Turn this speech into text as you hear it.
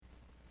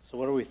So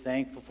what are we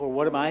thankful for?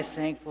 What am I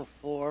thankful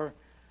for?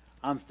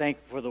 I'm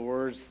thankful for the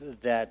words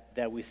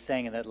that we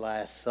sang in that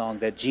last song,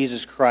 that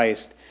Jesus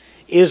Christ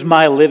is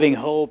my living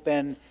hope.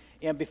 And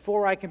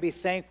before I can be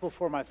thankful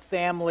for my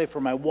family, for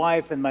my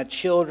wife and my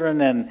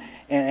children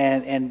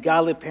and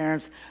godly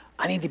parents,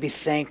 I need to be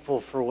thankful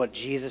for what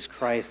Jesus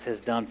Christ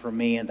has done for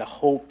me and the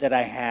hope that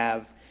I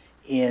have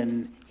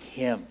in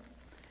Him.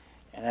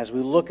 And as we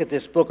look at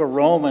this book of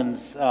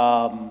Romans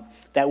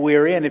that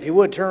we're in, if you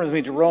would turn with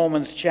me to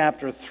Romans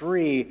chapter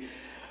 3.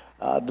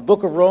 The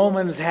book of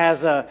Romans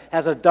has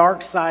a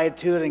dark side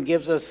to it and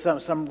gives us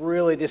some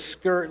really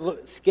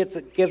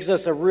gives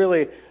us a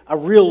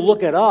real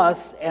look at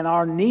us and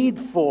our need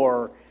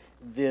for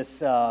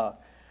this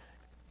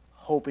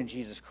hope in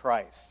Jesus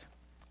Christ.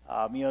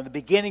 The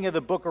beginning of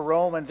the book of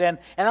Romans, and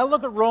I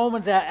look at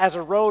Romans as a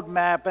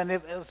roadmap,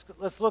 and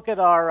let's look at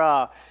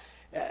our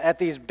at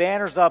these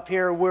banners up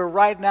here. We're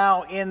right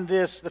now in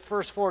this. The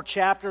first 4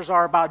 chapters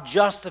are about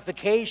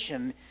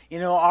justification.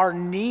 Our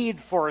need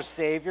for a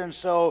Savior. And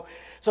so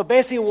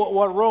basically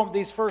what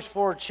these first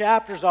 4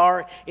 chapters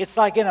are, it's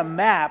like in a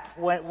map.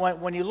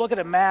 When you look at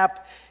a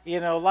map, a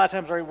lot of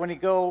times when you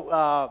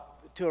go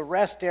to a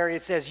rest area,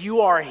 it says, you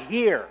are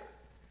here.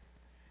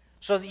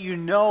 So that you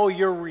know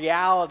your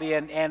reality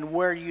and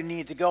where you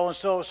need to go. And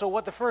so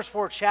what the first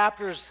 4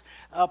 chapters,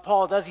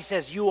 Paul does, he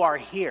says, you are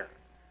here.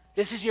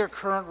 This is your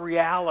current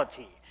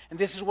reality. And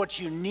this is what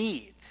you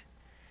need.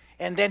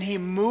 And then he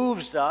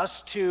moves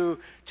us to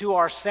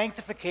our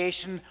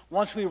sanctification.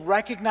 Once we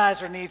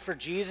recognize our need for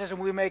Jesus and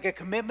we make a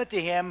commitment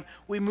to Him,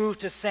 we move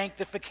to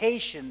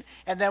sanctification.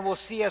 And then we'll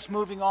see us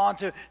moving on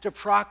to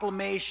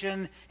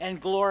proclamation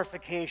and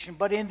glorification.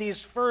 But in these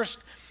first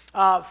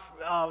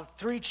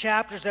 3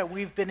 chapters that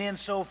we've been in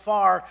so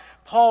far,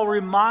 Paul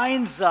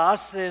reminds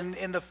us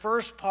in the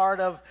first part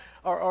of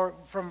or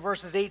from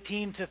verses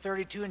 18 to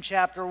 32 in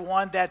chapter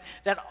 1, that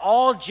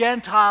all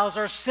Gentiles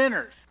are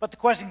sinners. But the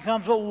question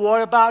comes, well,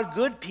 what about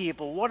good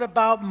people? What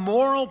about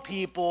moral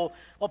people?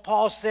 Well,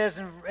 Paul says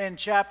in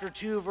chapter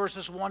 2,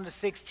 verses 1 to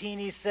 16,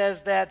 he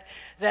says that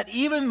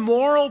even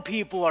moral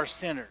people are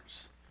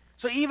sinners.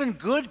 So even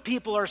good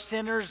people are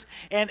sinners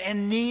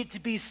and need to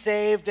be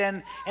saved,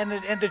 and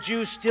the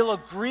Jew still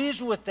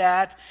agrees with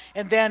that.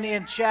 And then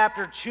in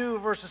chapter 2,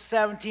 verses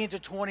 17 to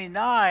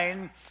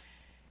 29,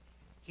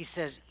 he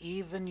says,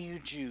 even you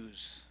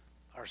Jews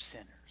are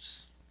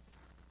sinners.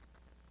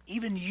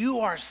 Even you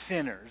are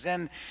sinners.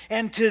 And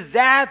to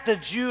that, the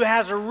Jew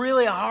has a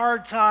really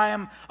hard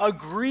time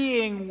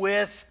agreeing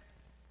with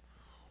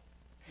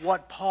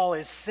what Paul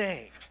is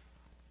saying.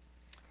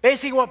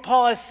 Basically, what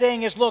Paul is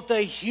saying is, look,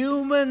 the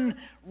human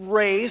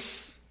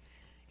race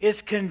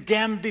is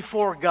condemned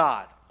before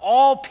God.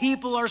 All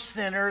people are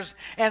sinners,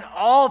 and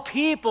all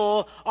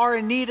people are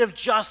in need of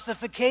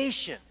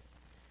justification.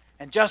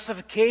 And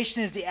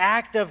justification is the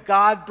act of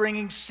God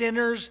bringing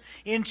sinners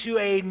into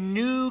a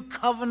new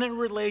covenant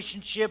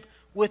relationship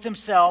with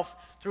Himself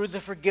through the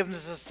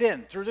forgiveness of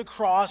sin. Through the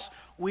cross,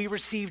 we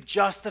receive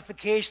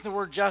justification. The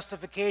word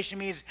justification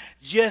means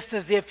just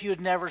as if you had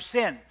never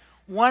sinned.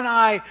 When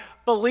I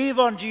believe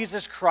on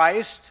Jesus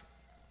Christ,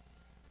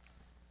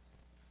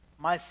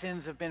 my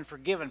sins have been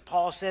forgiven.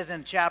 Paul says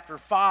in chapter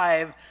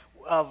 5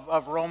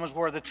 of Romans,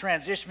 where the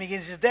transition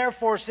begins, is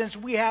therefore, since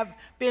we have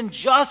been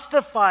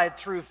justified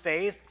through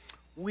faith,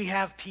 we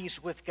have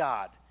peace with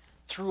God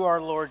through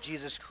our Lord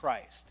Jesus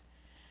Christ.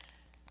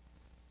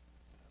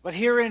 But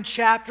here in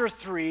chapter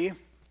 3,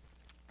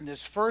 in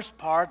this first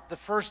part, the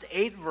first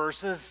 8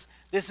 verses,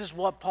 this is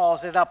what Paul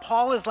says. Now,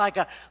 Paul is like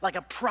a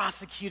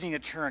prosecuting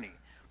attorney.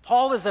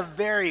 Paul is a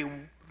very,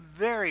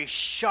 very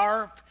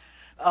sharp,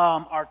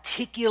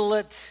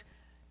 articulate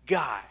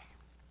guy.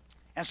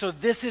 And so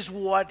this is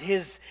what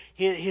his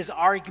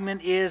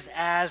argument is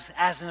as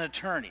an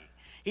attorney.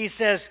 He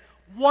says,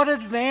 what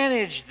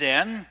advantage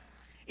then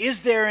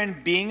is there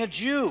in being a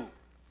Jew?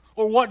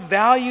 Or what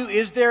value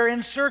is there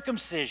in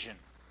circumcision?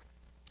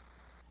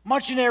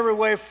 Much in every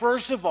way,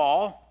 first of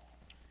all,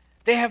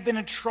 they have been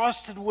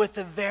entrusted with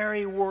the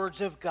very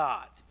words of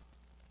God.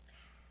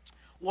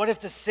 What if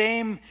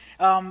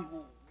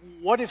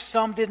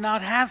some did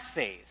not have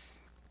faith?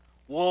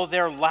 Will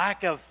their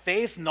lack of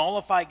faith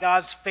nullify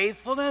God's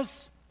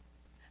faithfulness?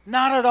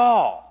 Not at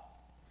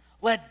all.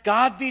 Let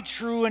God be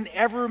true and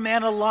every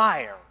man a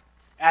liar,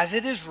 as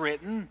it is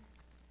written,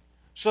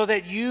 so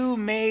that you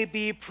may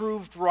be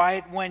proved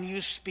right when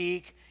you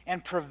speak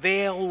and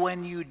prevail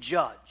when you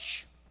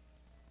judge.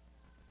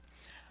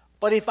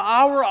 But if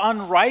our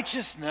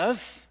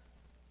unrighteousness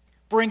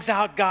brings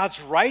out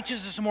God's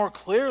righteousness more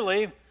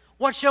clearly,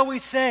 what shall we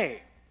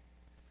say?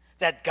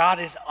 That God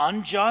is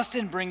unjust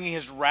in bringing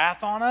His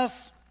wrath on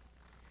us?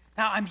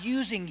 Now, I'm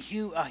using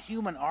a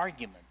human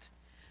argument.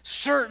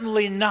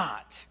 Certainly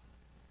not.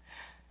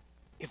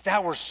 If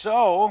that were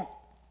so,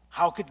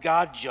 how could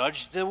God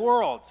judge the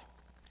world?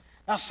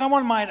 Now,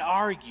 someone might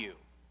argue,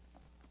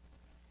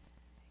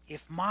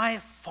 if my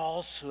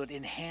falsehood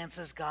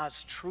enhances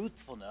God's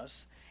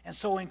truthfulness and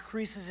so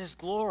increases His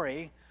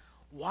glory,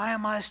 why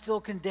am I still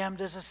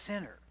condemned as a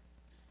sinner?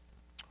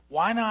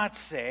 Why not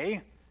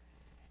say,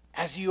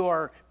 as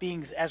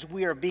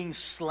we are being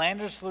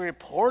slanderously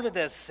reported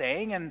as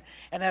saying, and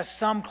as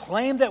some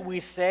claim that we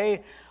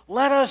say,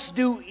 let us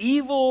do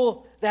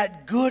evil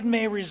that good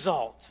may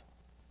result.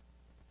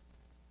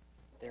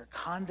 Their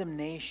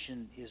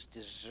condemnation is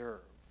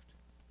deserved.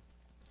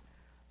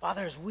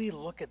 Father, as we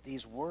look at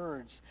these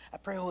words, I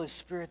pray, Holy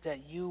Spirit,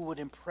 that you would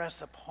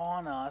impress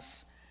upon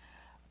us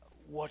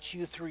what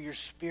you, through your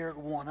Spirit,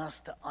 want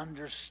us to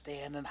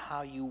understand and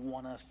how you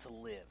want us to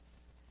live.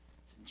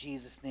 It's in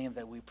Jesus' name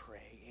that we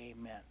pray.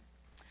 Amen.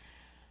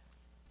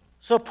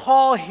 So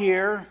Paul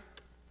here,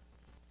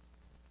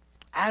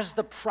 as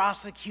the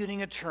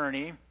prosecuting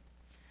attorney,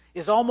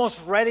 is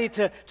almost ready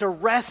to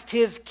rest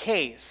his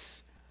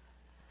case.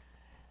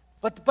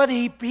 But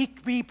he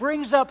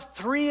brings up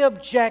three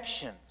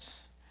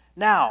objections.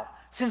 Now,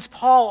 since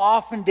Paul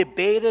often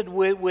debated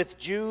with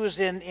Jews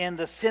in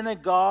the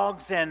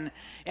synagogues and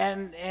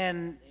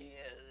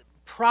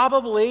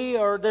probably,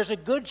 or there's a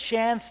good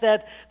chance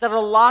that a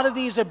lot of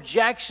these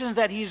objections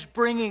that he's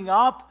bringing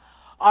up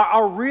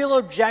are real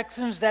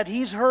objections that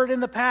he's heard in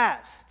the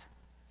past.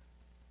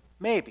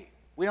 Maybe.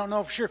 We don't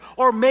know for sure.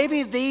 Or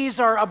maybe these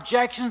are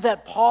objections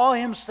that Paul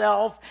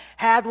himself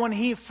had when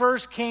he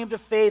first came to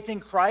faith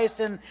in Christ.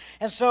 And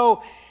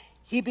so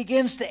he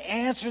begins to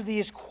answer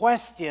these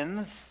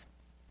questions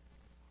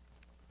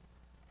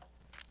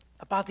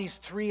about these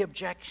three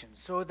objections.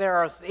 So there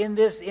are, in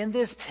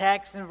this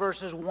text, in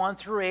verses 1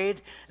 through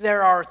 8,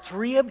 there are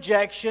three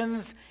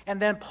objections, and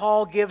then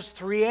Paul gives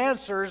three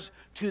answers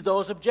to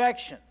those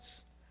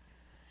objections.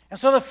 And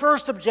so the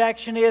first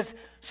objection is,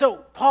 so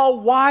Paul,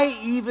 why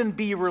even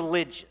be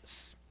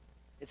religious?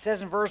 It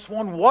says in verse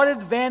 1, what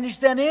advantage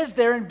then is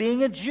there in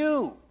being a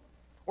Jew?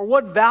 Or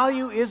what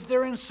value is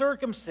there in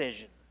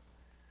circumcision?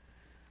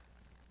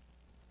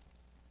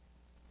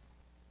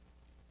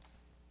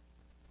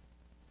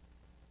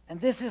 And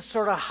this is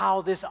sort of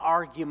how this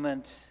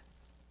argument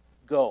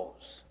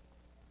goes.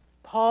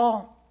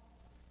 Paul,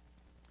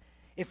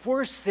 if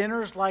we're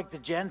sinners like the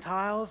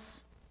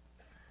Gentiles,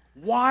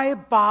 why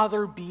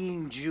bother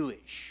being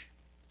Jewish?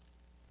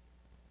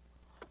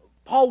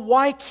 Paul,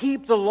 why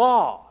keep the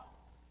law?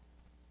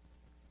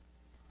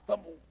 But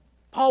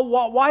Paul,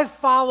 why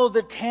follow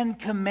the 10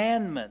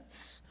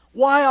 Commandments?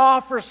 Why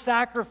offer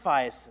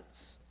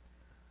sacrifices?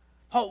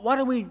 Paul, why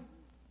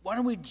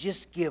don't we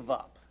just give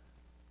up?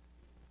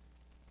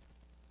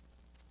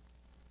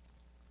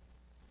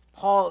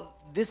 Paul,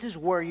 this is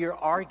where your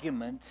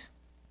argument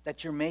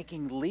that you're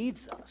making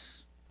leads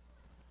us.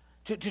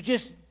 To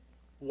just,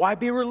 why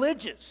be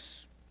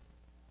religious?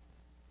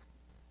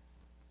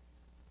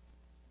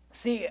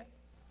 See,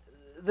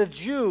 the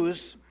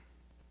Jews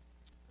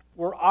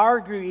were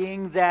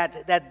arguing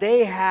that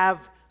they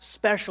have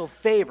special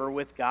favor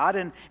with God,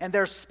 and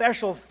their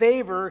special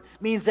favor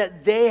means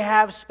that they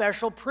have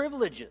special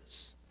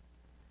privileges.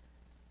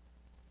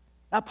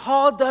 Now,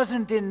 Paul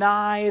doesn't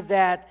deny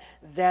that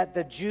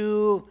the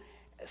Jew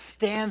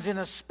stands in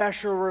a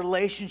special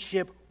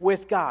relationship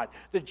with God.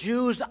 The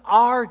Jews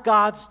are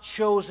God's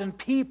chosen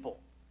people.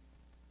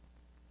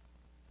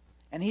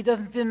 And he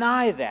doesn't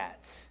deny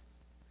that.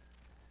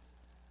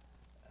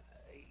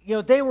 You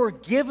know, they were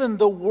given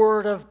the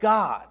Word of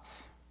God.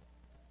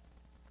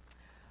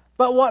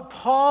 But what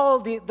Paul,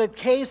 the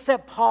case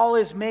that Paul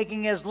is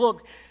making is,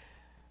 look,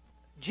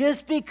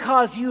 just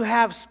because you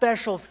have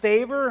special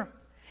favor,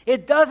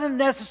 it doesn't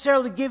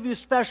necessarily give you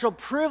special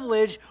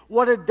privilege.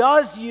 What it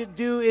does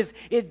do is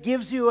it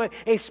gives you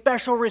a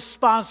special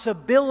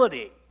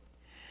responsibility.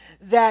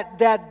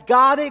 That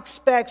God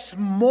expects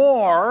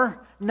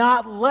more,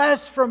 not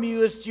less from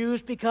you as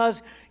Jews,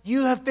 because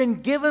you have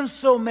been given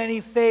so many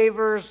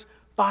favors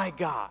by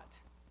God.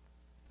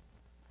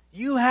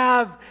 You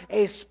have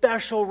a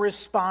special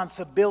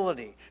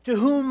responsibility. To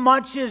whom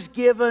much is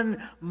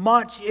given,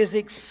 much is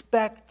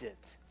expected.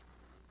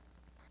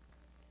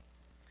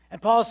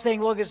 And Paul's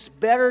saying, look, it's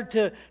better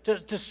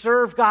to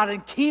serve God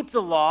and keep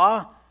the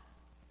law,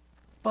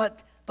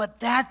 but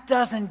that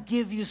doesn't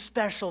give you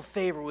special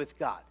favor with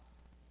God.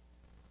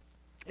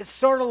 It's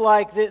sort of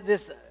like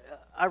this.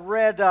 I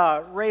read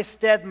Ray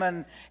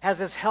Stedman has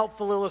this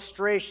helpful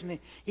illustration.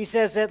 He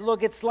says that,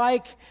 look, it's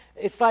like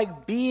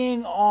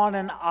being on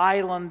an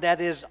island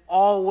that is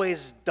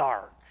always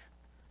dark.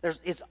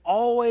 There's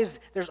always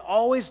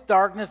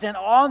darkness, and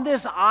on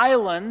this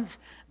island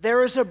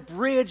there is a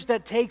bridge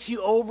that takes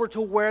you over to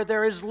where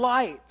there is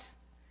light.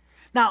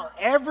 Now,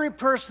 every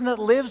person that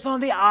lives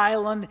on the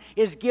island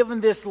is given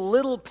this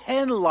little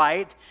pen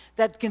light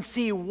that can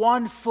see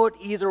 1 foot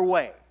either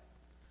way.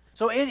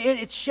 So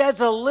it sheds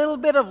a little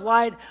bit of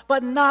light,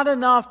 but not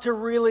enough to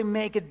really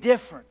make a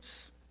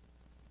difference.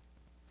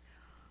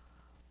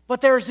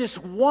 But there's this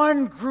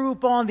one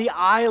group on the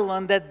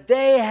island that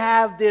they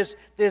have this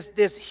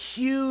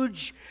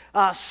huge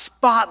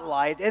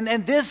spotlight.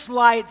 And this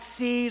light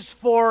sees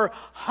for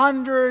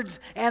hundreds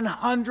and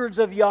hundreds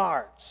of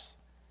yards.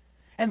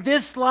 And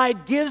this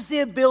light gives the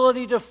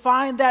ability to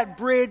find that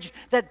bridge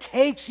that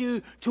takes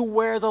you to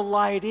where the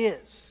light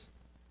is.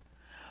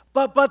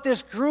 But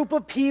this group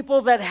of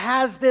people that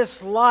has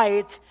this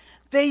light,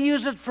 They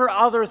use it for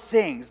other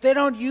things. They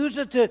don't use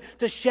it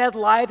to shed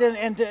light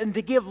and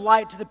to give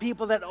light to the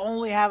people that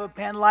only have a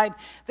pen light.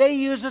 They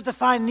use it to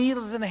find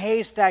needles in a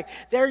haystack.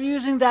 They're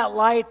using that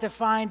light to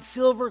find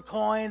silver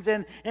coins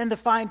and to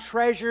find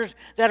treasures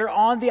that are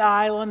on the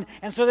island.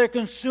 And so they're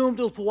consumed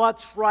with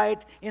what's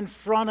right in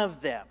front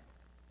of them.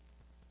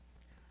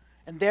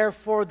 And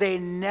therefore, they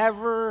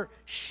never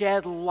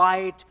shed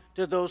light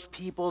to those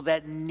people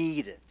that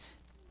need it.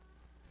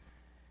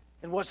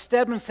 And what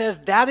Stedman says,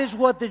 that is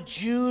what the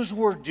Jews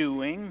were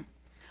doing.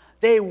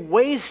 They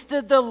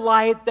wasted the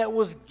light that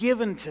was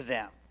given to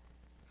them.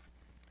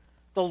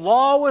 The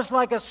law was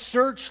like a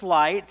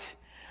searchlight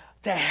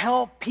to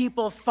help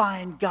people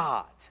find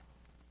God.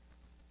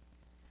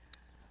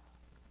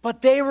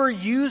 But they were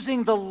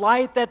using the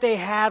light that they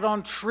had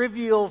on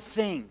trivial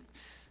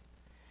things.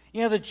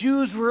 You know, the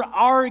Jews were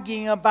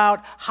arguing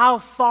about how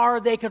far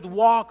they could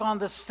walk on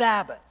the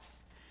Sabbath.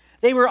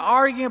 They were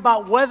arguing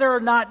about whether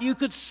or not you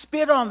could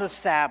spit on the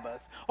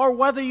Sabbath, or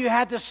whether you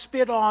had to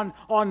spit on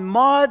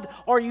mud,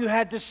 or you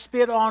had to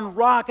spit on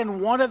rock, and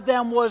one of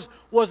them was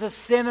a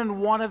sin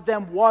and one of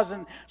them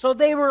wasn't. So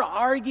they were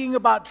arguing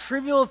about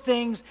trivial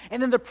things,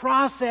 and in the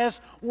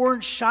process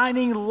weren't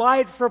shining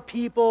light for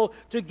people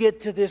to get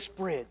to this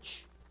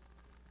bridge.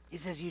 He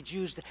says, you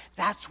Jews,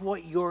 that's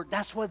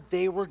what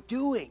they were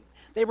doing.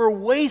 They were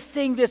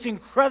wasting this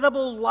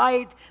incredible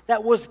light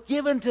that was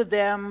given to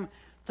them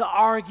to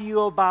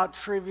argue about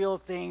trivial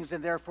things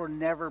and therefore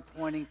never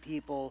pointing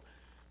people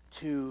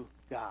to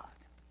God.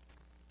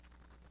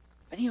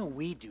 But you know,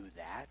 we do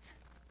that.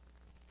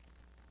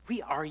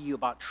 We argue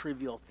about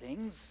trivial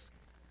things.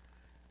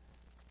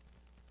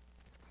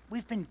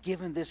 We've been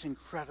given this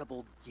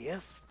incredible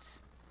gift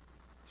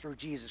through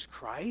Jesus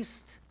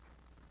Christ,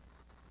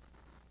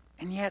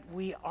 and yet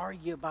we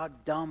argue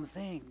about dumb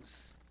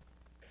things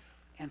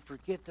and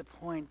forget to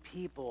point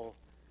people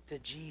to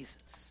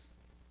Jesus.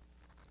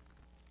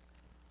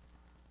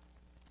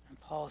 And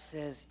Paul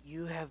says,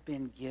 you have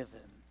been given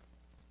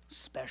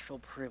special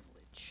privilege.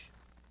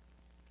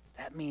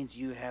 That means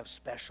you have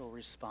special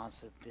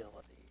responsibility.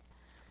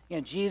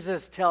 And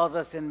Jesus tells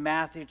us in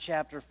Matthew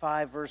chapter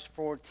 5, verse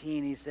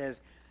 14, he says,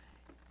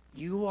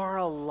 you are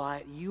a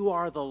light, you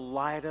are the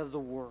light of the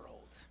world.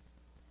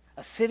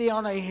 A city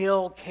on a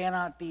hill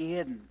cannot be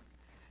hidden.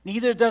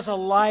 Neither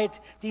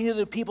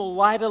do people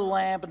light a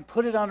lamp and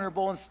put it under a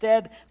bowl.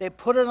 Instead, they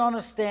put it on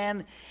a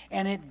stand,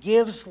 and it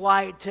gives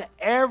light to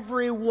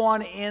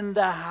everyone in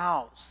the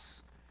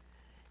house.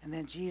 And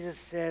then Jesus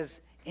says,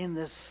 in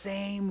the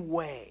same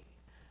way,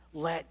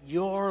 let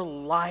your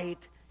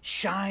light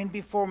shine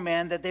before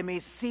men, that they may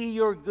see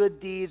your good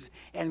deeds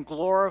and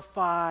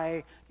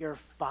glorify your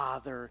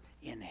Father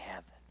in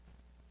heaven.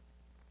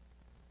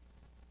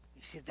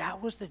 You see,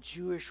 that was the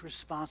Jewish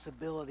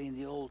responsibility in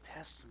the Old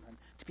Testament,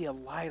 to be a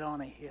light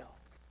on a hill,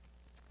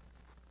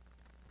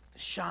 to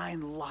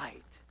shine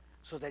light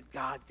so that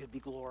God could be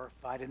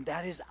glorified. And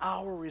that is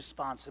our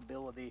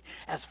responsibility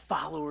as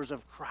followers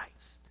of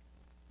Christ.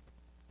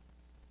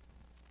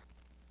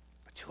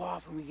 But too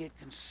often we get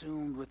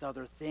consumed with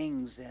other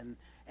things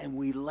and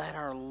we let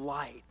our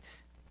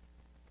light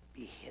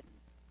be hidden.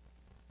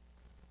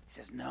 He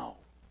says, no,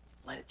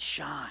 let it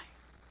shine.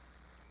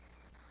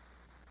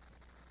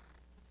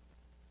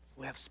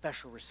 We have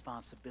special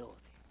responsibility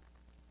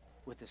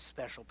with this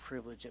special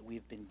privilege that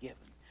we've been given.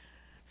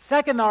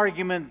 Second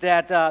argument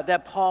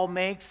that Paul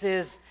makes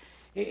is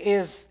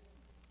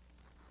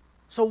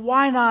so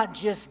why not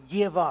just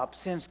give up,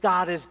 since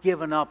God has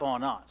given up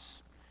on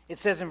us? It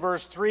says in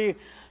verse 3,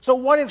 so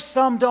what if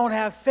some don't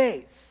have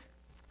faith?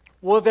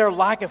 Will their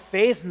lack of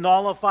faith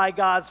nullify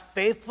God's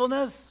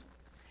faithfulness?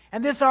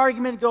 And this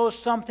argument goes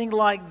something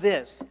like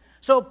this.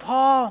 So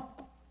Paul,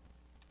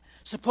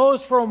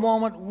 suppose for a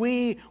moment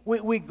we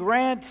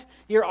grant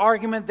your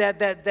argument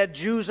that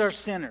Jews are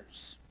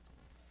sinners.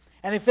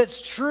 And if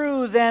it's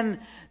true, then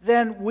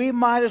we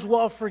might as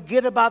well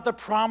forget about the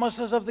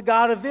promises of the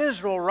God of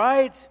Israel,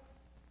 right?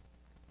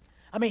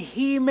 I mean,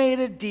 he made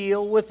a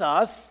deal with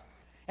us.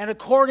 And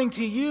according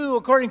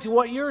to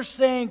what you're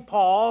saying,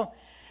 Paul,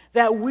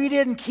 that we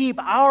didn't keep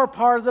our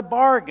part of the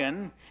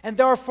bargain, and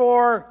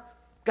therefore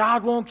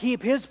God won't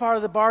keep his part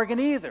of the bargain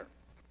either.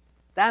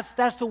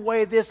 That's the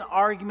way this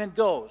argument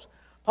goes.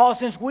 Paul,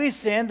 since we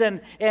sinned,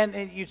 and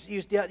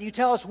you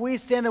tell us we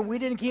sinned and we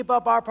didn't keep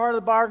up our part of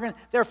the bargain,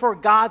 therefore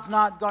God's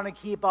not going to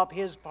keep up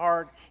his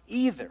part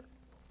either.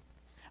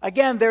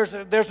 Again, there's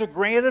a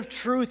grain of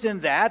truth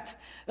in that.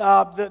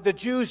 The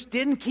Jews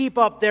didn't keep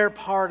up their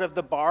part of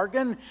the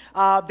bargain.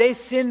 They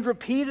sinned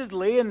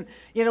repeatedly, and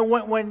they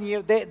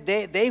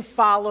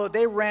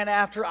ran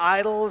after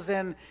idols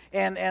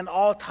and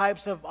all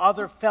types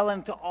of fell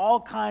into all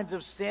kinds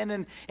of sin.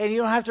 And you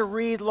don't have to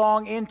read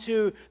long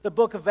into the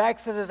book of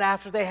Exodus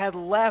after they had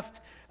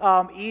left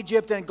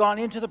Egypt and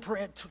gone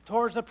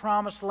towards the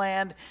promised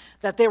land,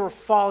 that they were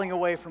falling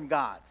away from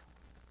God.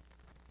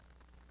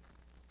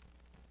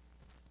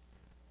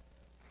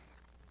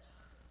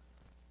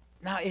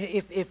 Now,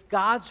 if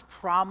God's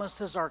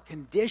promises are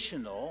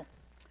conditional,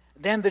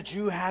 then the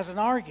Jew has an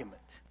argument.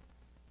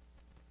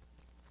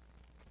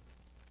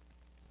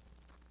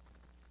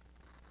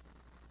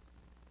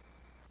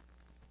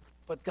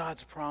 But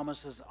God's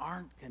promises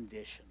aren't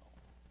conditional.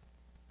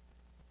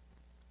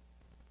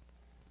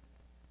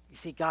 You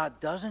see, God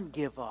doesn't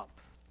give up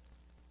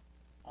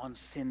on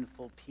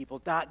sinful people.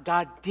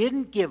 God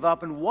didn't give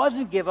up and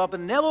wasn't give up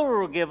and never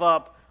will give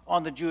up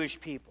on the Jewish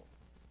people.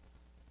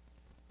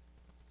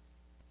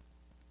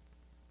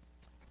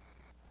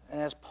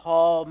 And as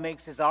Paul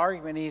makes his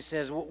argument, he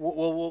says,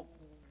 will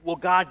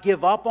God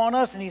give up on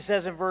us? And he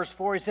says in verse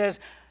 4, he says,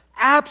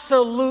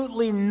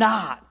 absolutely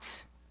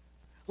not.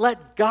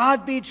 Let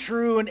God be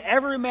true and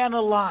every man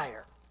a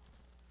liar,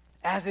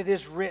 as it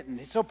is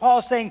written. So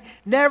Paul's saying,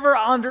 never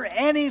under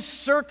any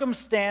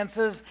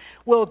circumstances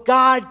will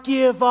God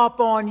give up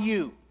on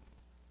you.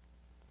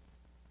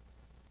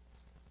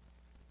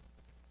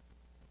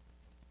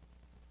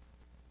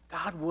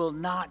 God will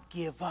not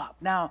give up.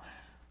 Now,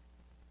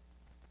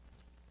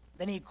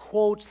 then he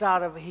quotes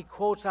out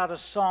of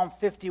Psalm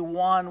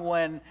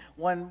 51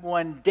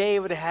 when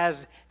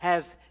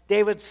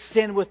David's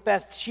sin with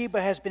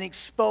Bathsheba has been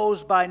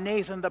exposed by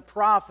Nathan the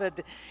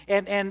prophet,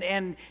 and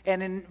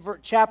in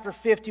chapter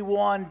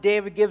 51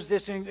 David gives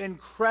this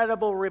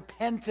incredible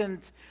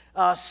repentant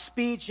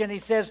speech, and he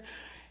says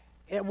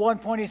at one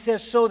point he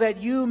says, so that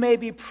you may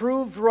be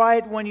proved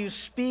right when you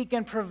speak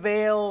and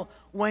prevail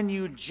when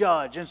you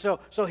judge. And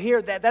so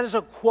here that is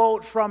a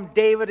quote from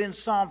David in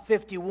Psalm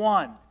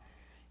 51.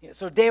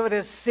 So David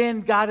has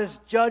sinned, God has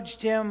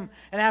judged him,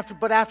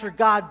 but after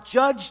God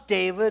judged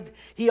David,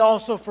 he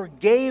also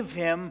forgave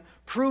him,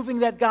 proving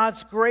that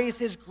God's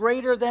grace is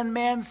greater than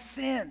man's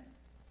sin.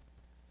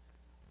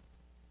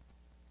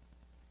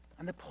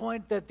 And the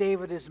point that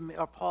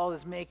Paul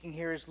is making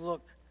here is,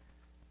 look,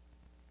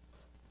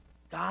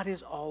 God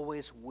is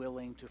always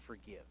willing to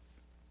forgive.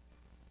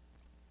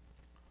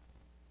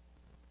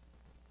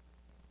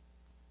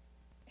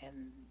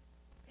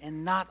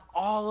 And not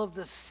all of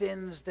the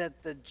sins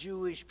that the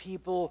Jewish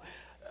people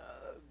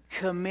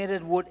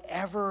committed would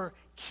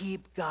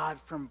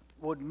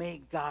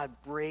make God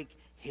break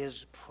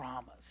his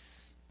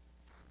promise.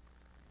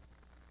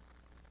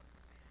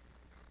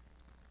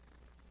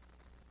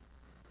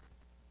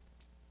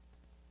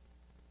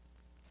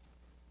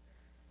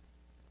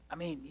 I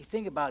mean, you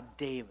think about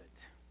David.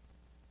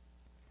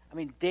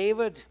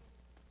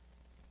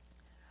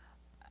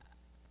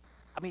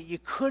 You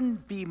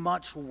couldn't be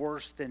much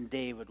worse than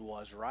David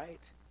was, right?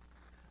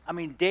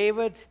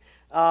 David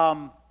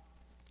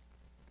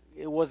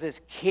was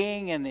this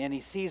king, and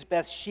he sees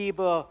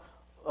Bathsheba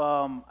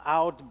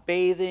out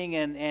bathing,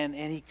 and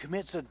he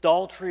commits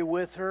adultery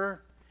with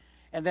her.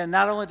 And then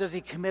not only does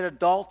he commit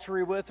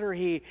adultery with her,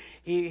 he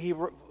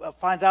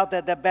finds out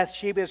that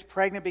Bathsheba is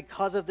pregnant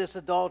because of this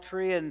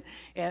adultery.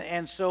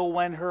 And so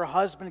when her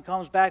husband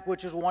comes back,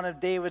 which is one of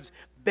David's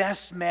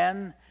best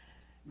men,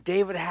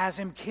 David has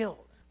him killed.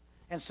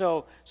 And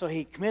so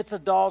he commits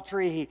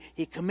adultery,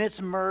 he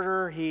commits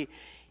murder, he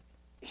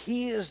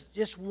is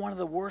just one of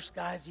the worst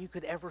guys you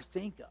could ever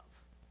think of.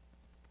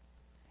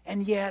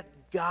 And yet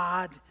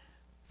God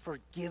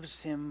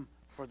forgives him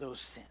for those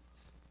sins.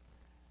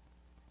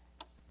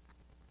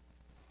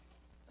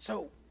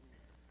 So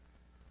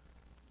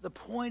the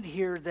point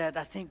here that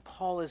I think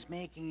Paul is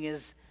making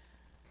is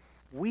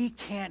we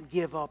can't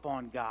give up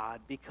on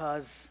God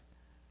because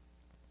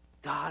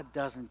God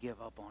doesn't give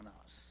up on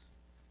us.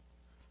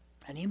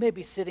 And you may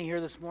be sitting here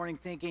this morning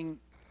thinking,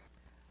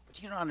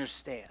 but you don't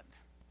understand.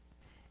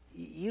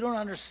 You don't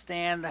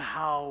understand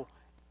how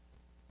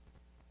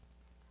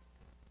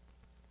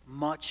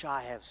much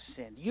I have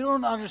sinned. You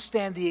don't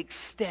understand the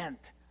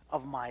extent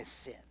of my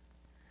sin.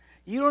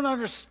 You don't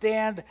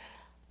understand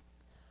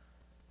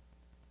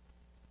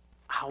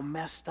how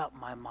messed up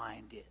my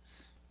mind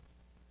is.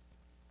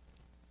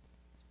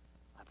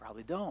 I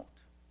probably don't.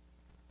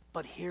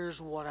 But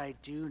here's what I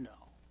do know.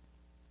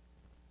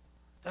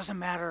 Doesn't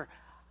matter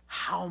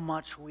how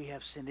much we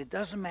have sinned. It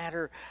doesn't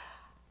matter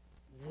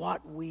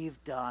what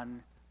we've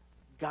done.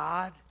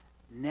 God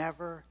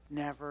never,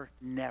 never,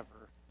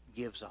 never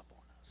gives up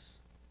on us.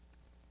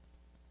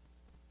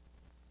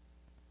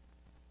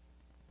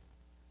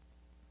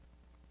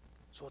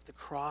 It's what the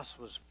cross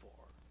was for.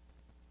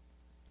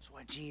 It's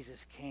why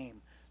Jesus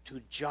came,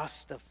 to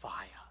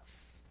justify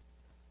us,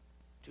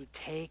 to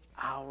take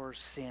our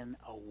sin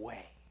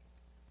away.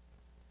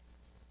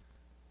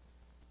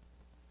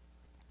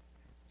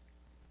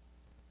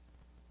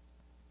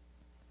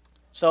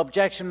 So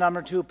objection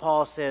number 2,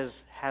 Paul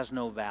says, has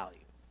no value.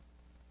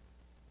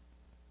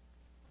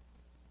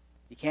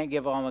 You can't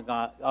give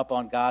up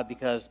on God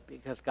because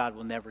God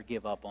will never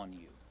give up on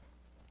you.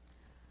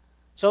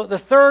 So the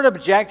third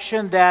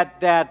objection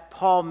that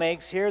Paul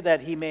makes here,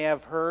 that he may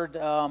have heard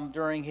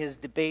during his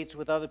debates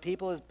with other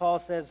people, is Paul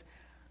says,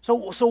 so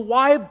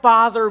why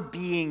bother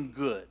being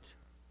good?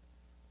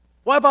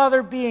 Why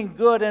bother being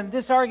good? And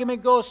this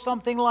argument goes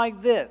something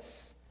like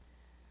this.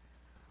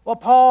 Well,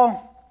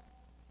 Paul,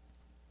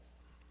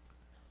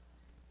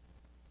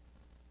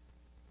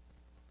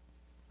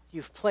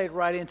 you've played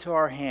right into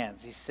our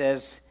hands. He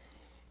says,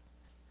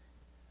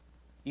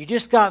 you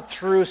just got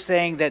through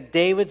saying that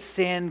David's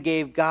sin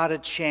gave God a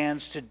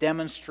chance to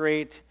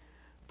demonstrate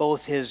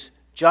both his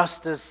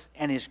justice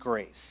and his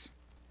grace.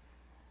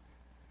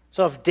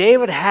 So if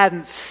David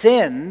hadn't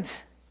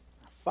sinned,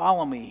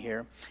 follow me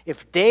here,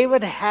 if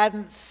David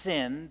hadn't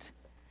sinned,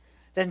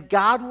 then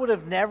God would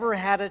have never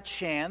had a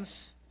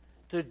chance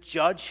to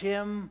judge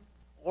him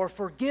or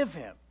forgive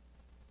him.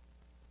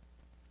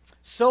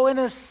 So in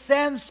a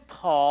sense,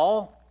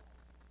 Paul,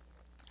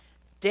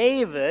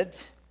 David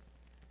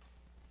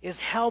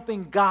is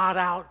helping God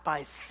out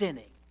by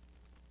sinning.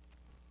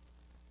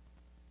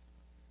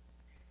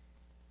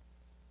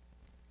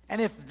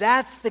 And if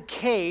that's the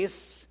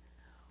case,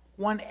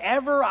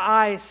 whenever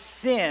I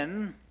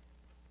sin,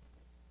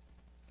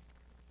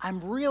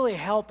 I'm really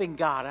helping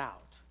God out.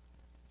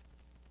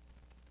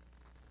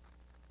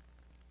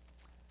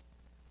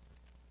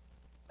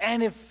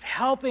 And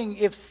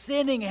if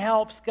sinning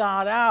helps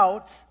God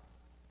out,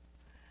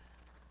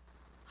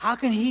 how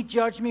can he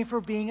judge me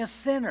for being a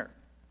sinner?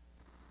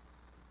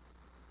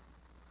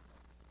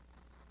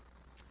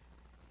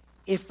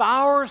 If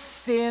our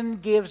sin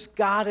gives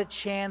God a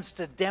chance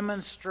to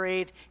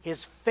demonstrate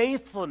his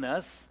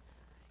faithfulness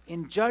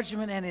in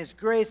judgment and his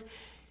grace,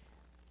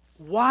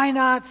 why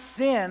not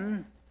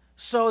sin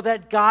so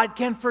that God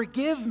can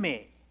forgive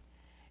me?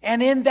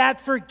 And in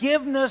that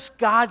forgiveness,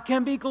 God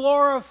can be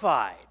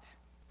glorified.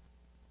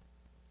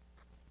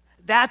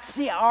 That's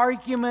the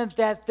argument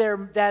that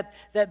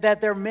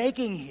they're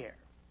making here.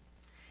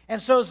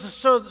 And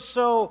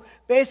so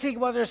basically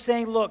what they're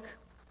saying, look,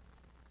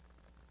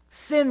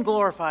 sin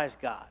glorifies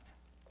God.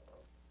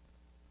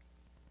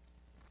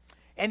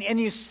 And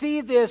you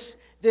see this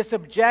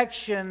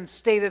objection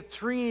stated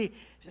three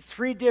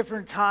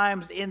different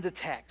times in the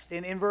text.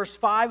 In verse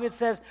 5 it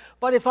says,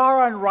 "But if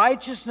our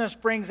unrighteousness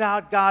brings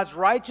out God's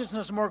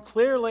righteousness more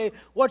clearly,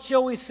 what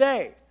shall we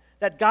say?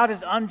 That God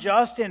is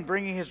unjust in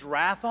bringing his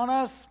wrath on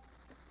us?"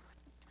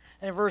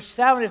 And in verse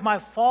 7, "If my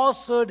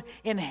falsehood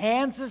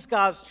enhances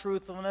God's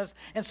truthfulness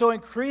and so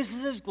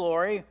increases his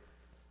glory,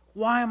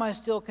 why am I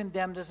still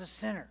condemned as a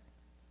sinner?"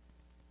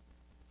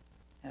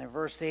 And in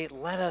verse 8,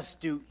 "Let us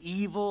do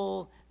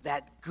evil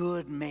that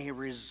good may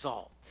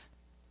result."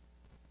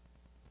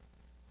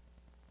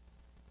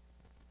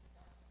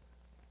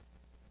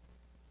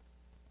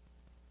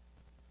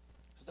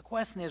 So the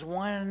question is,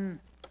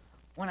 when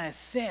I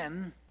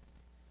sin,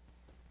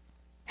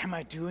 am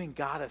I doing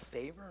God a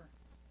favor?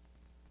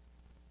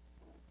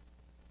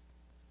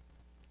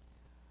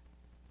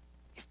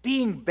 If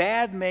being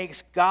bad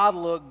makes God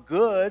look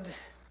good,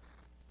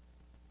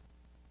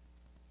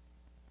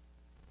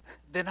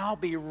 then I'll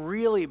be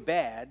really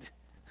bad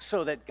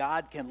so that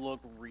God can look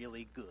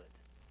really good.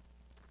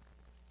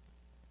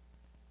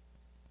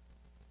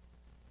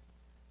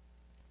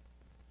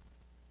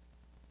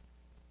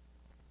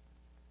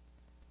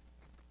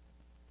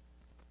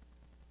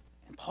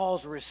 And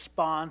Paul's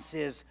response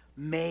is,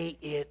 may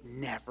it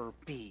never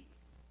be.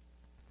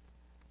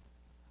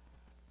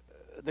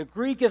 The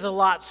Greek is a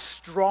lot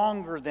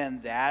stronger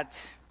than that.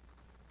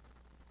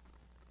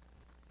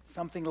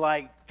 Something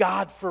like,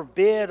 God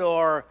forbid,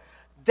 or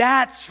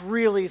that's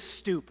really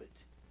stupid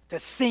to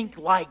think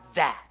like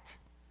that.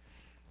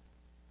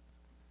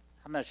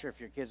 I'm not sure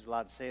if your kids are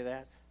allowed to say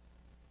that.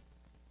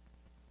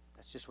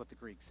 That's just what the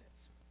Greek says.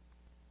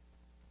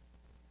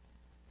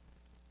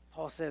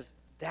 Paul says,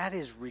 that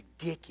is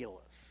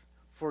ridiculous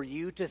for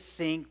you to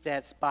think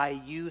that's by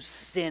you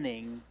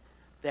sinning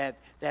that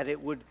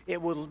it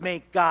would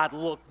make God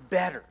look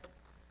better.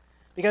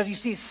 Because you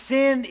see,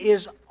 sin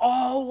is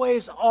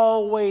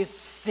always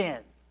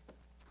sin.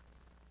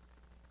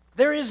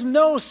 There is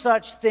no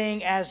such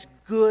thing as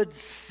good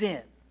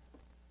sin.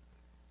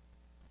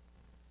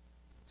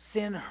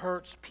 Sin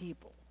hurts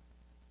people.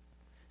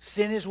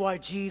 Sin is why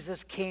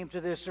Jesus came to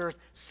this earth.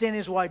 Sin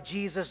is why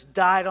Jesus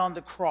died on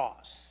the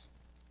cross.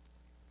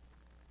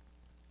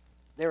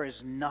 There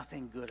is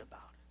nothing good about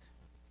it.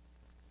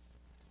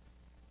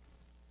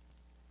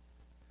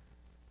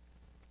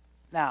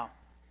 Now,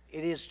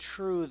 it is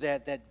true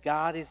that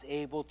God is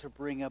able to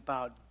bring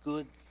about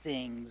good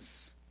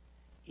things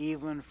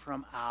even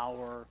from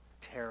our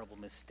terrible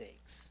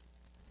mistakes.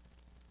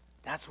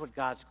 That's what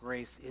God's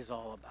grace is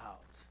all about.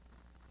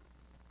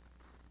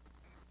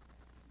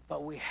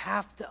 But we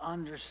have to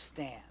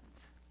understand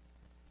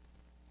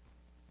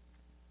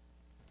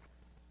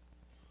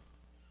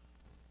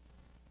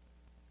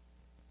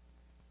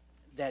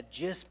that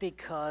just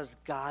because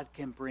God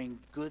can bring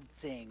good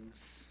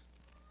things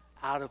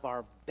out of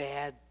our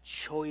bad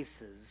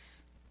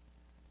choices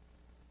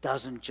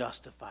doesn't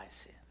justify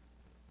sin.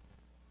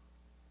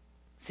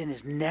 Sin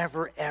is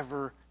never,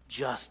 ever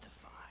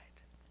justified.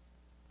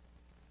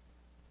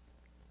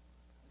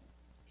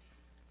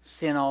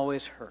 Sin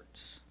always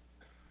hurts.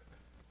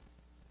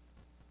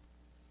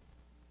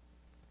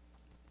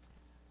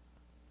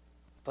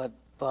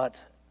 But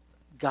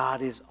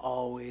God is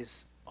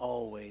always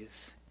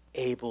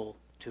able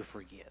to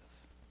forgive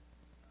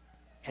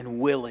and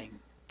willing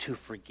to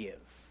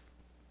forgive.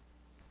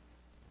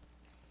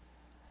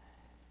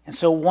 And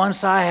so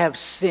once I have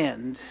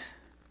sinned,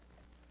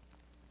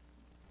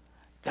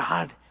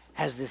 God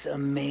has this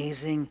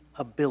amazing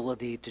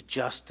ability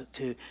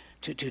to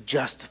to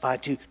justify,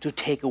 to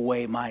take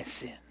away my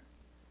sin.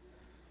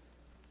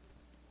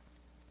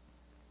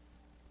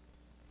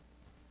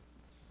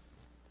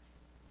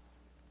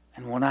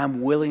 And when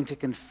I'm willing to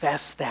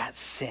confess that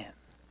sin,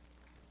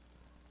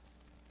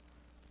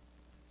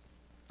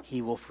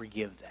 He will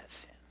forgive that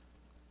sin.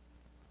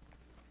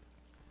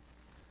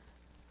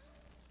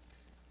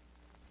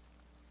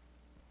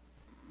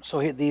 So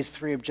here, these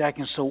three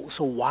objections.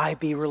 So why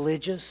be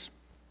religious?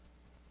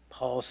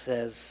 Paul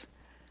says,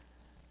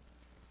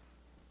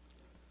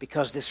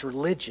 because this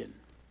religion,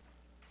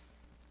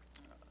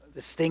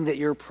 this thing that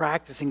you're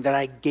practicing that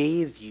I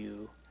gave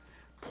you,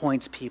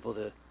 points people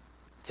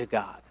to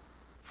God.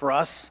 For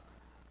us,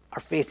 our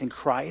faith in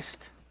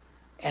Christ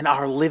and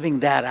our living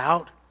that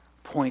out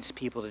points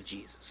people to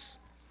Jesus.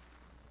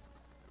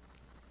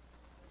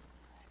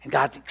 And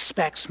God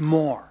expects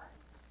more,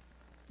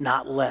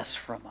 not less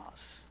from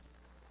us.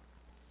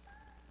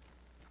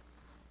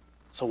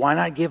 So why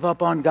not give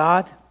up on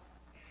God?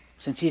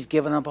 Since He's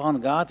given up on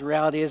God, the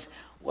reality is,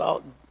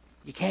 well,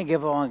 you can't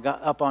give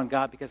up on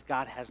God because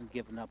God hasn't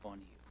given up on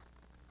you.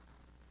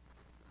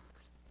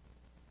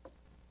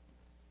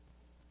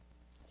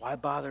 Why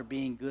bother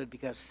being good?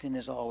 Because sin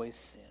is always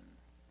sin.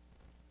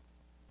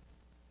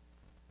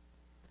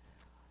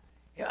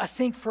 I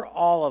think for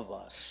all of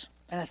us,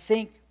 and I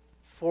think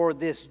for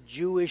this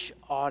Jewish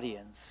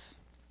audience,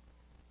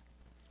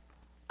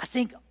 I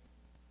think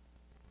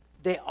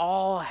they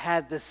all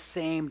had the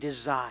same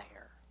desire.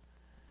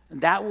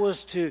 And that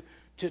was to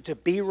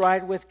be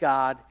right with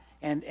God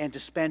and to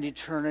spend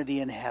eternity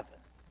in heaven.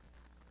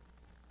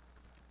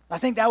 I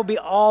think that would be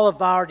all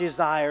of our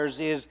desires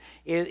is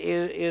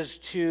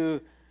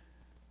to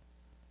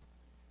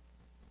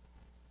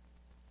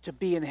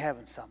be in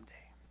heaven someday.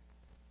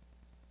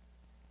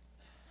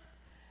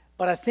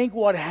 But I think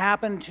what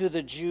happened to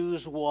the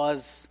Jews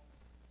was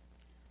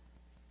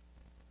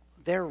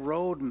their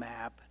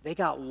roadmap, they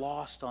got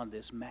lost on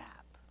this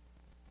map.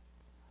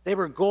 They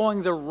were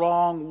going the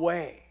wrong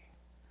way.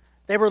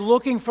 They were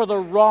looking for the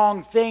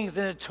wrong things,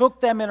 and it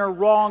took them in a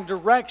wrong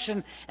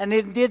direction, and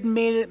it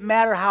didn't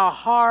matter how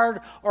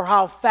hard or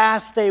how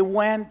fast they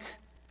went.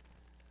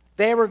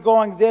 They were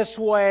going this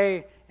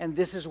way, and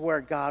this is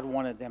where God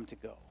wanted them to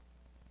go.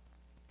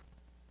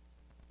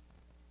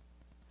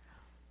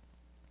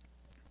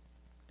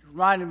 It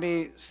reminded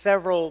me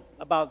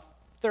about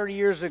 30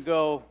 years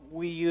ago,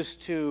 we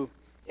used to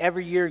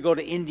every year go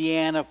to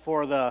Indiana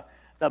for the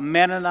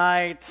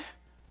Mennonite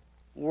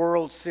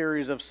World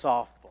Series of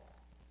softball.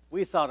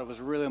 We thought it was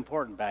really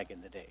important back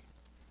in the day.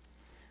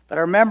 But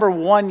I remember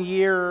one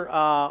year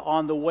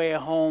on the way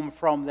home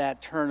from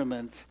that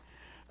tournament,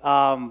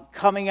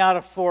 coming out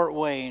of Fort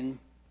Wayne,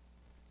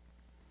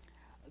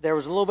 there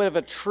was a little bit of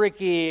a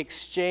tricky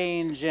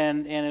exchange,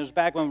 and it was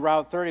back when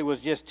Route 30 was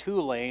just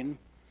 2-lane.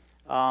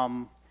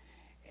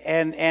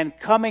 And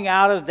coming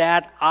out of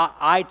that,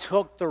 I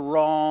took the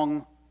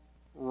wrong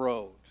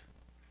road.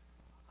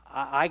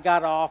 I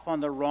got off on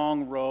the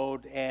wrong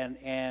road,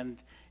 and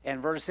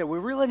Verta said, we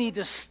really need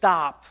to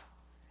stop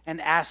and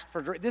ask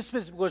for... This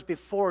was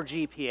before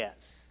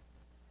GPS.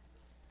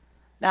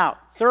 Now,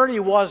 30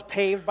 was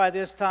paved by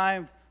this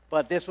time,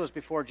 but this was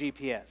before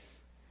GPS.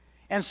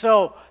 And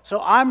so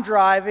I'm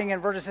driving,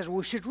 and Verta says,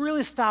 we should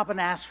really stop and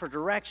ask for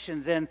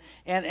directions. And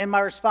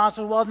my response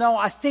was, well, no,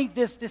 I think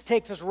this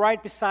takes us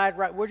right beside...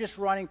 We're just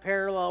running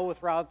parallel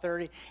with Route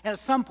 30, and at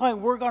some point,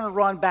 we're going to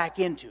run back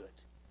into it.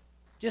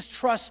 Just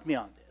trust me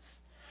on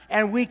this.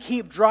 And we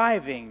keep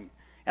driving.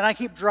 And I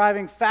keep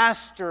driving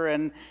faster,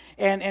 and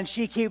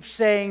she keeps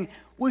saying,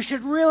 we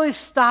should really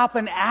stop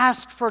and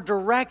ask for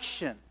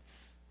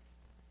directions.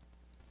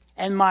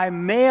 And my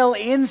male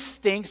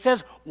instinct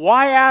says,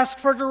 why ask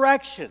for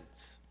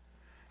directions?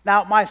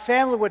 Now, my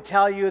family would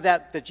tell you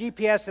that the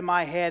GPS in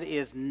my head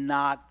is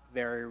not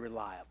very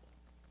reliable.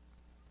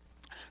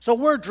 So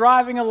we're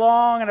driving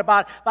along, and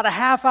about a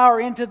half hour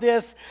into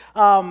this,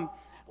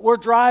 we're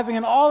driving,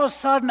 and all of a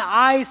sudden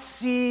I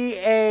see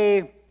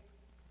a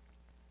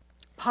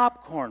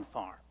popcorn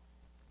farm.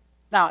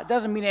 Now, it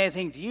doesn't mean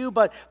anything to you,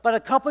 but a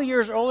couple of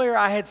years earlier,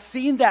 I had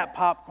seen that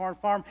popcorn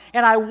farm,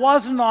 and I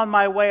wasn't on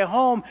my way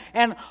home,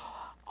 and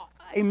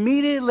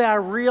immediately I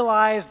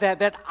realized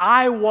that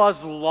I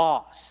was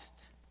lost.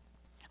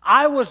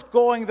 I was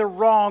going the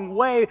wrong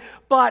way,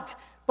 but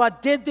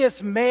did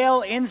this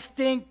male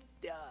instinct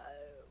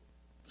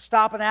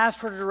stop and ask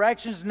for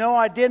directions? No,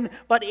 I didn't.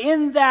 But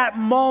in that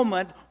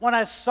moment, when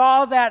I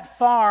saw that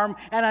farm,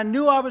 and I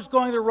knew I was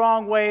going the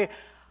wrong way,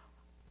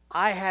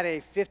 I had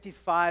a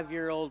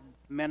 55-year-old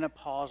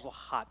menopausal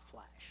hot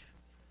flash.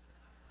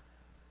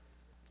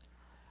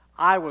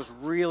 I was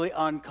really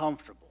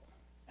uncomfortable,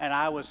 and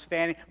I was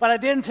fanning. But I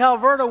didn't tell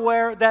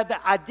Verta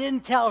that I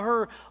didn't tell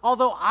her,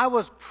 although I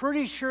was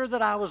pretty sure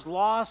that I was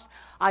lost,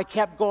 I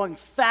kept going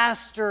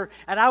faster,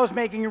 and I was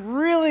making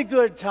really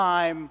good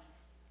time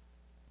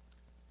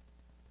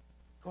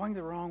going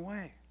the wrong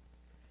way.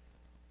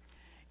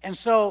 And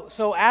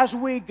so as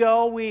we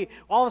go,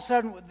 all of a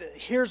sudden,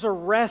 here's a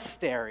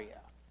rest area.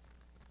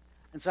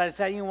 And so I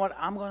decided, you know what,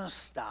 I'm going to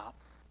stop.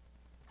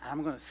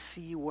 I'm going to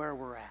see where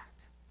we're at.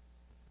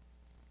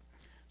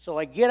 So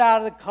I get out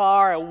of the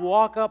car, I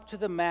walk up to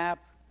the map,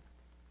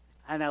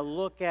 and I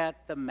look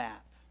at the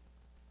map.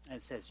 And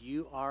it says,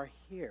 you are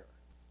here.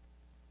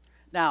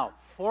 Now,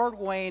 Fort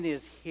Wayne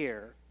is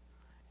here.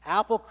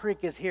 Apple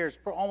Creek is here. It's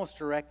almost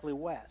directly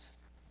west.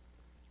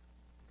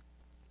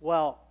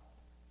 Well,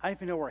 I don't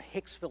even know where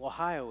Hicksville,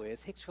 Ohio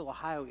is. Hicksville,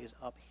 Ohio is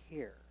up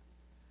here.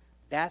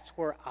 That's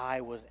where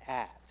I was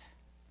at.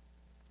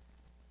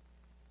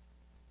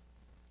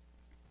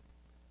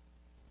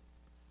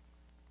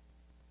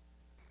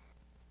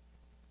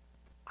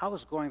 I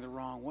was going the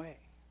wrong way.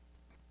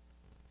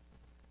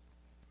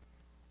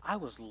 I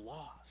was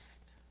lost.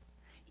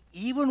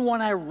 Even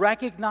when I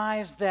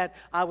recognized that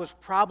I was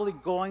probably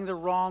going the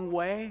wrong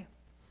way,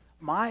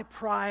 my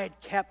pride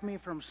kept me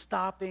from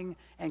stopping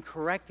and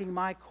correcting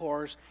my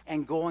course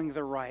and going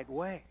the right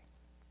way.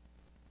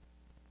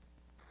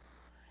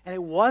 And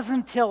it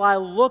wasn't until I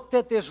looked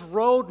at this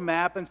road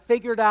map and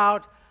figured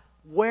out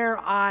where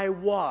I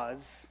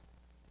was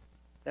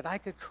that I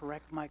could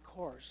correct my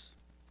course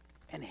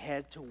and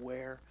head to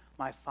where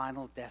my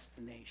final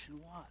destination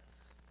was.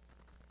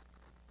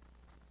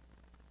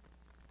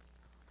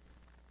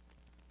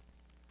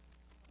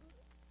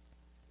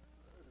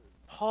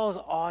 Paul's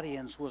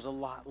audience was a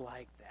lot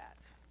like that.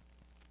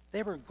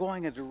 They were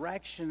going a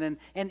direction,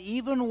 and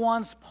even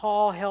once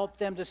Paul helped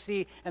them to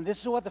see, and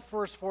this is what the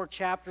first 4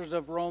 chapters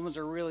of Romans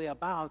are really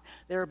about,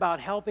 they're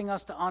about helping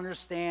us to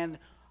understand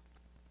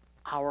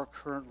our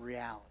current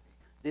reality.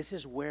 This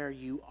is where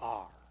you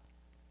are.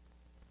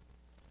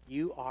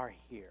 You are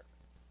here.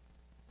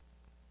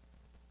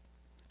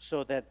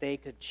 So that they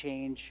could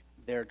change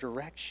their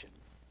direction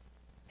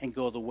and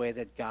go the way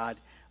that God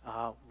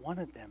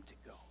wanted them to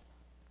go.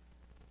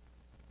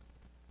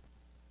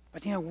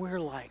 But we're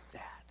like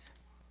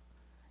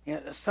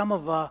that. Some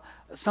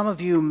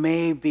of you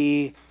may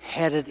be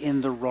headed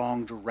in the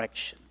wrong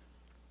direction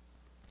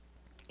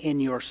in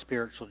your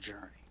spiritual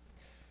journey.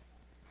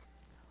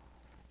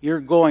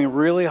 You're going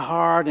really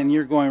hard and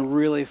you're going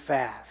really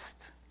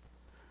fast,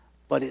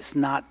 but it's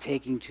not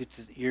taking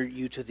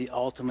you to the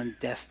ultimate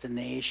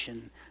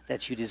destination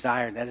that you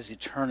desire. That is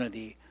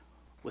eternity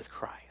with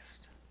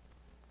Christ.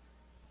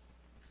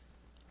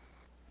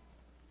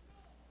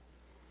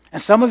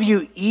 And some of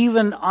you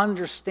even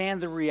understand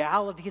the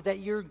reality that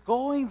you're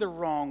going the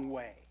wrong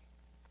way.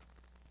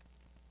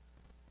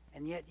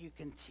 And yet you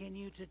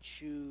continue to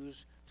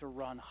choose to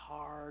run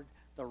hard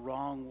the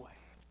wrong way.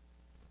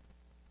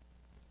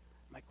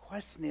 My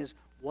question is,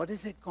 what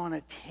is it going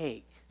to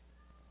take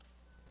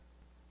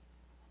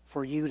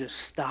for you to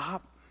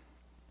stop,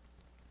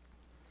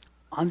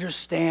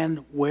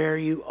 understand where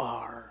you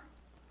are,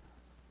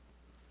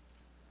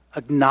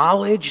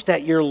 acknowledge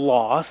that you're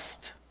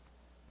lost,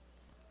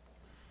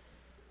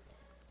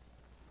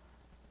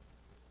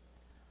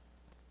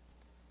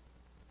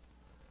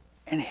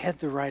 and head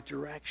the right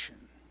direction?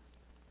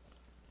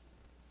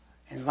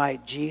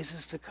 Invite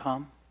Jesus to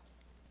come,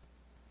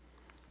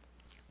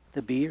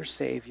 to be your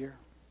Savior,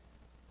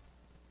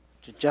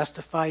 to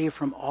justify you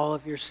from all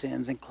of your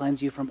sins and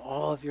cleanse you from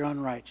all of your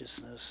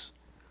unrighteousness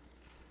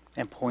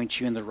and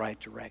point you in the right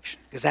direction.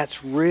 Because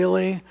that's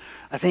really,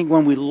 I think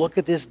when we look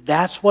at this,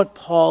 that's what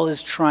Paul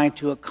is trying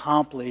to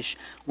accomplish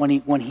when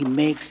he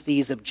makes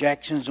these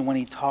objections and when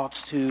he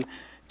talks to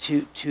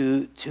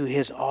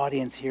his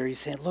audience here. He's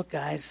saying, look,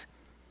 guys,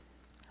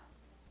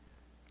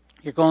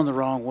 you're going the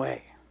wrong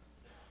way.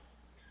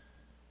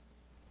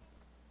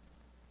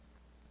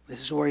 This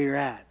is where you're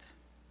at.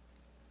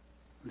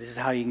 This is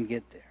how you can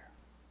get there.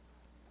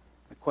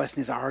 The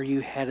question is, are you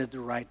headed the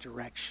right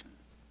direction?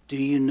 Do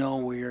you know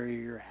where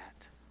you're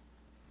at?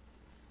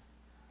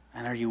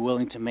 And are you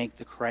willing to make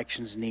the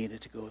corrections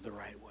needed to go the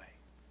right way?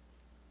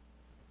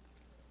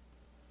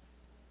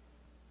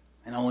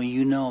 And only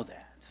you know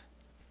that.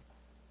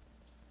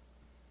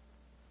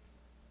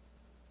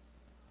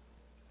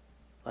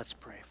 Let's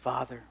pray.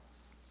 Father,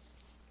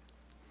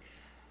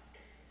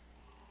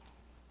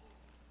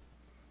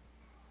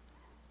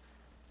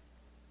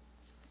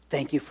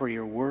 thank you for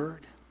your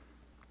word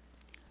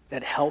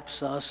that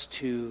helps us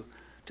to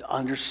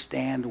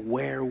understand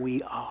where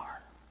we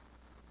are.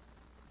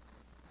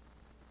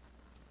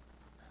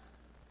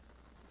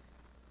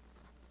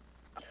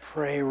 I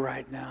pray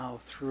right now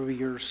through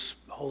your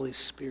Holy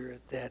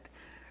Spirit that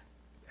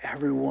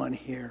everyone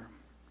here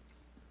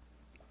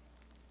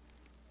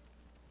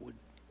would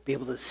be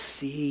able to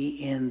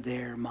see in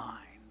their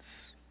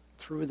minds,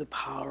 through the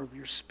power of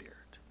your Spirit,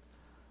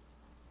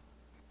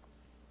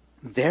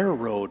 their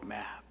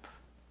roadmap.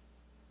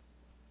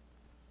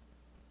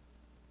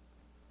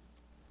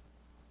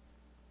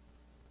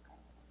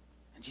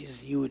 And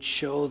Jesus, you would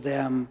show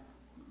them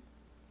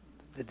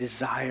the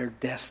desired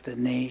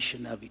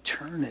destination of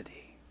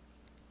eternity.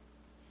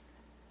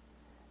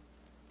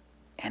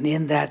 And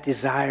in that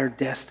desired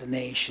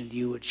destination,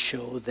 you would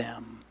show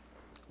them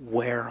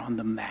where on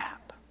the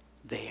map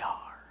they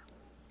are.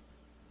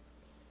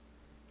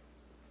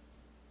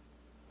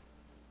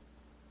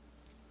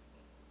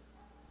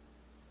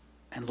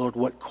 And Lord,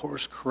 what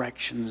course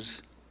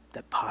corrections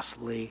that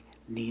possibly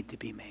need to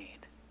be made,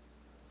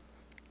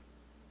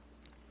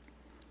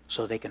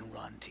 so they can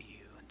run to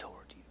you and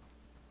toward you.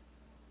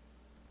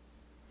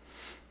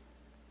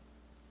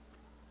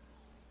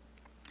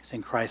 It's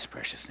in Christ's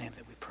precious name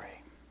that we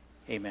pray.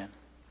 Amen.